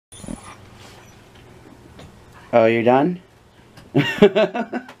Oh, you're done?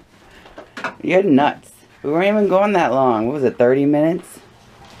 You're nuts. We weren't even going that long. What was it, 30 minutes?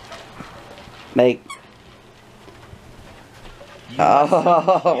 Like...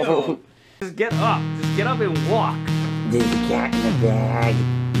 Oh! Just get up. Just get up and walk. There's a cat in the bag.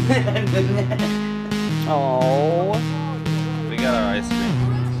 Oh. We got our ice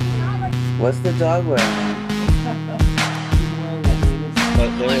cream. What's the dog wearing? But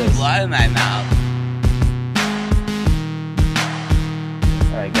there is. Blood in my mouth.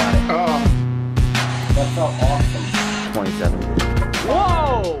 Alright, got it. Oh. That felt awesome. 27.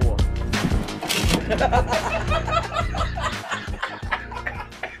 Whoa!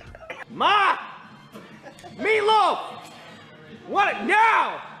 Ma! Meatloaf! Want it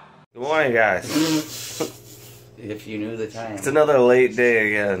now! Good morning, guys. If you knew the time. It's another late day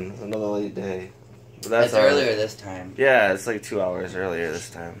again. Another late day. But that's It's earlier this time. Yeah, it's like 2 hours earlier this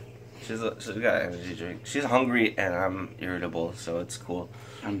time. She's got an energy drink. She's hungry and I'm irritable, so it's cool.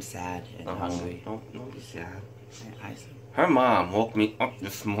 I'm sad and hungry. Don't be sad. I Her mom woke me up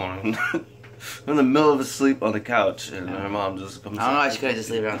this morning. In the middle of sleep on the couch, and her mom just comes. I don't know. She could have just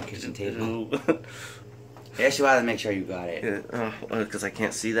leave it on the kitchen table. Yeah, she wanted to make sure you got it. Yeah, because I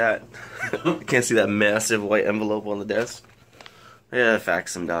can't see that. I can't see that massive white envelope on the desk. Yeah, I faxed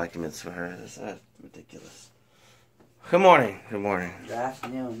some documents for her. That's ridiculous. Good morning. Good morning. Good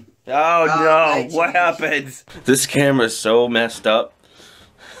afternoon. Oh no! What happened? This camera's so messed up.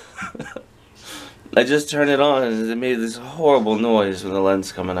 I just turned it on and it made this horrible noise when the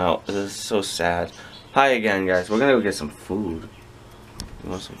lens coming out. It is so sad. Hi again, guys. We're gonna go get some food. You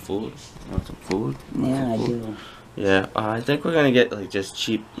want some food? You want some food? Yeah, I do. Yeah, I think we're gonna get like just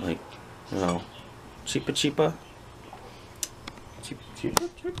cheap, like, you know, cheaper. Cheaper. You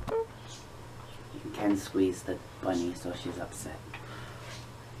can squeeze the bunny, so she's upset.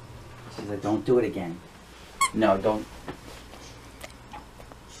 She's like, don't do it again. No, don't.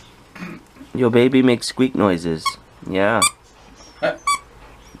 Your baby makes squeak noises. Yeah.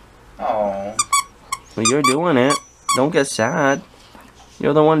 Oh. Well, you're doing it. Don't get sad.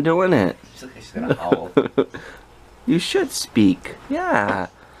 You're the one doing it. She's gonna howl. You should speak. Yeah.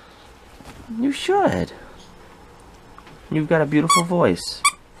 You should. You've got a beautiful voice.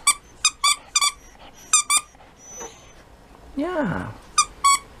 Yeah.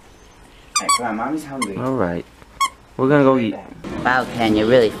 Alright, come on, mommy's hungry. Alright. We're gonna go eat. Wow, Ken, you're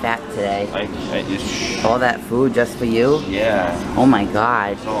really fat today. I just... All that food just for you? Yeah. Oh my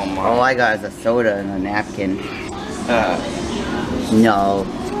god. So much. All I got is a soda and a napkin. No,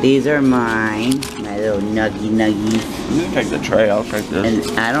 these are mine. My little nuggies. You can take the tray, I'll take this.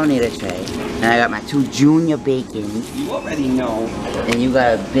 And I don't need a tray. And I got my 2 junior bacons. You already know. And you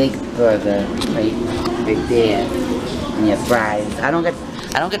got a big burger right there. And your fries. I don't get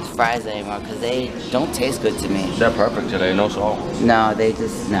the fries anymore because they don't taste good to me. They're perfect today, no salt. No, they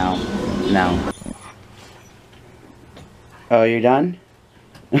just, no. Oh, you're done?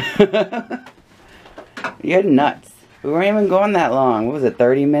 You're nuts. We weren't even going that long. What was it,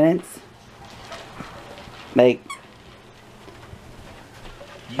 30 minutes? Like...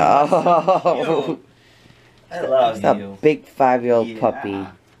 Oh! I love It's a you. big 5-year-old puppy.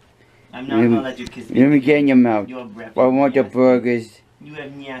 I'm not gonna let you kiss me. Let me get in your mouth. Your breath I want the nasty. burgers. You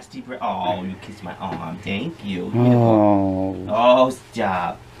have nasty breath. Oh, you kissed my arm. Thank you. Oh. Oh,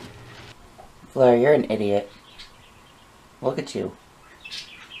 stop. Fleur, you're an idiot. Look at you.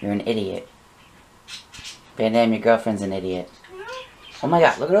 You're an idiot. Van Damme, your girlfriend's an idiot. Oh my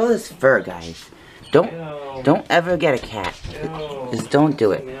god, look at all this fur, guys. Don't ever get a cat. Just don't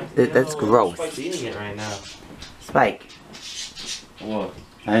do it. That's gross. Spike's eating it right now. Spike. What?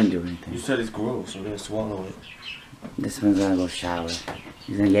 I didn't do anything. You said it's gross, I'm gonna swallow it. This one's gonna go shower.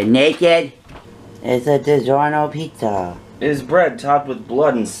 He's gonna get naked. It's a DiGiorno pizza. It is bread topped with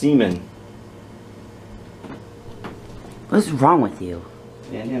blood and semen. What's wrong with you?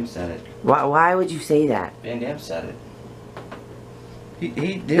 Van Damme said it. Why would you say that? Van Damme said it. He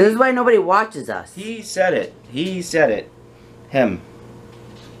did. This is why nobody watches us. He said it. He said it. Him.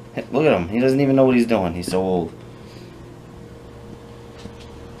 Look at him. He doesn't even know what he's doing. He's so old.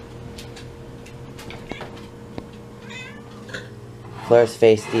 Fleur's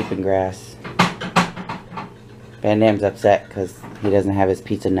face deep in grass. Van Damme's upset because he doesn't have his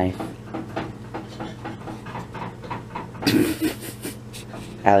pizza knife.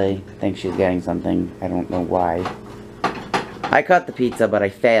 Allie thinks she's getting something. I don't know why. I cut the pizza, but I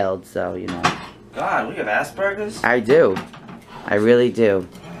failed, so, you know. God, we have Asperger's? I do. I really do.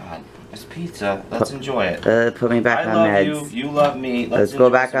 God, it's pizza. Let's enjoy it. Put me back on I love meds. you. You love me. Let's go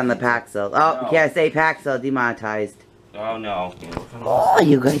enjoy back some on the pizza. Paxil. Oh, No. you can't say Paxil. Demonetized. Oh no. Oh,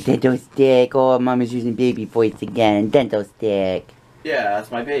 you got a dental stick. Oh, Mama's using baby voice again. Dental stick. Yeah, that's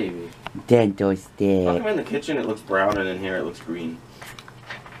my baby. Dental How stick. come in the kitchen it looks brown and in here it looks green?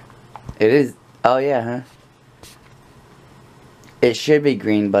 It is. Oh, yeah, huh? It should be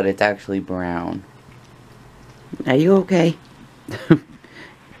green, but it's actually brown. Are you okay?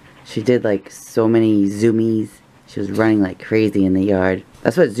 She did like so many zoomies. She was running like crazy in the yard.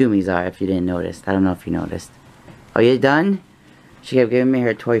 That's what zoomies are, if you didn't notice. I don't know if you noticed. Oh, you done? She kept giving me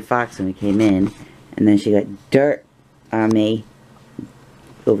her toy fox when we came in. And then she got dirt on me.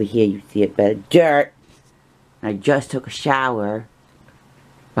 Over here, you see it better. Dirt! I just took a shower.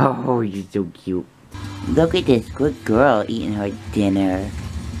 Oh, you're so cute. Look at this good girl eating her dinner.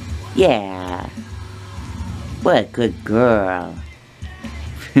 Yeah. What a good girl.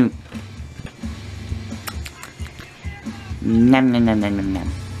 Nom nom nom nom nom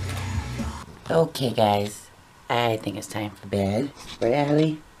nom. Okay, guys. I think it's time for bed. Right,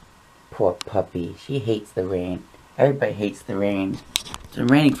 Allie? Poor puppy. She hates the rain. Everybody hates the rain. It's been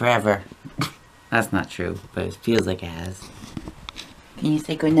raining forever. That's not true, but it feels like it has. Can you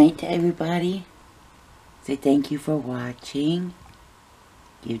say goodnight to everybody? Say thank you for watching.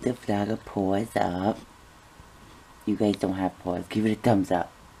 Give the vlog a paws up. You guys don't have paws. Give it a thumbs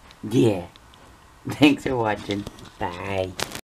up. Yeah. Thanks for watching. Bye.